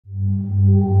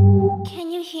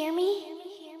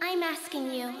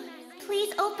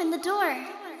open the door.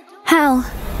 Hal.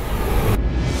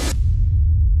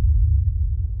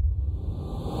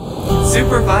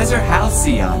 Supervisor Hal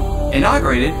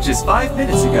inaugurated just 5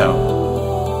 minutes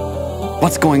ago.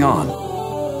 What's going on?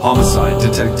 Homicide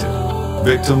detected.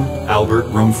 Victim, Albert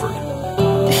Rumford.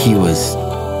 He was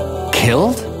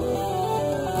killed?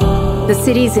 The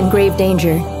city's in grave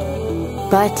danger.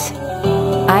 But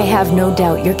I have no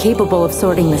doubt you're capable of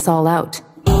sorting this all out.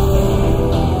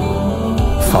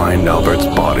 Find Albert's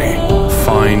body.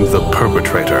 Find the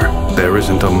perpetrator. There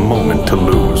isn't a moment to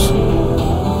lose.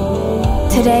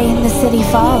 Today, the city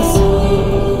falls.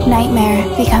 Nightmare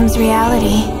becomes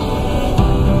reality.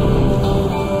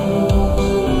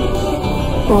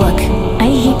 Look, I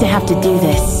hate to have to do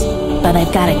this, but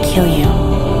I've got to kill you.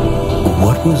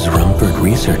 What was Rumford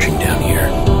researching down here?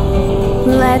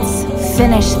 Let's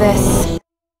finish this.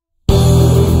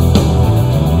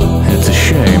 It's a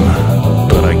shame,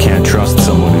 but I can't trust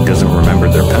someone who doesn't remember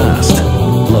their past.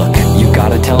 Look, you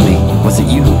gotta tell me, was it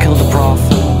you who killed the prof?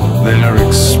 They're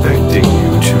expecting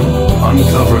you to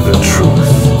uncover the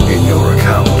truth in your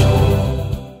account.